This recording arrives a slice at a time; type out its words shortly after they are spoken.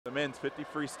the men's 50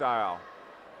 freestyle.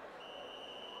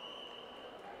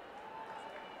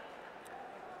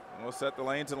 And we'll set the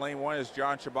lanes in lane 1 is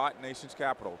John Shabbat, Nation's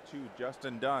Capital. 2,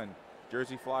 Justin Dunn,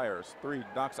 Jersey Flyers. 3,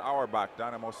 Knox Auerbach,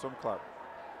 Dynamo Swim Club.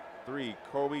 3,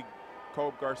 Kobe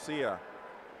Garcia.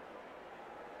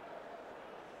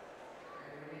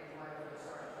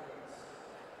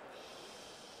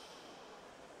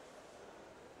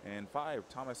 And 5,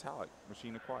 Thomas Halleck,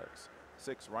 Machine Aquatics.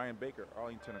 6, Ryan Baker,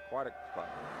 Arlington Aquatic Club.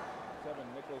 7,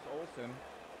 Nicholas Olson,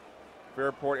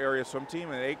 Fairport Area Swim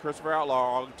Team. And 8, Christopher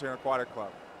Outlaw, Arlington Aquatic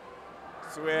Club.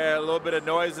 So we had a little bit of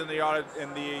noise in the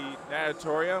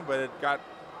auditorium, but it got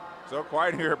so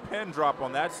quiet here. A pin drop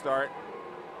on that start.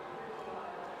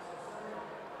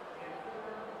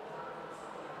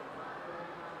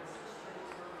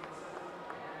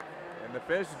 And the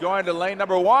finish is going to lane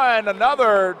number 1.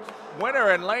 Another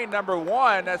winner in lane number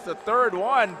 1. That's the 3rd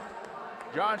one.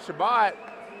 John Shabbat,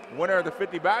 winner of the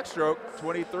 50 backstroke,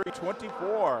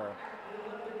 23:24.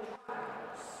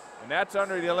 And that's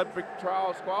under the Olympic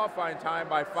trials qualifying time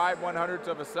by 5/100ths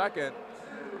of a second.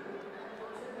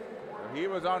 So he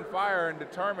was on fire and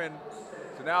determined.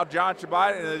 So now John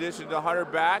Shabbat, in addition to 100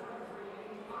 back,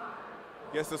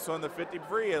 gets to swim the 50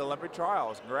 free at Olympic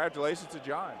trials. Congratulations to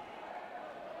John.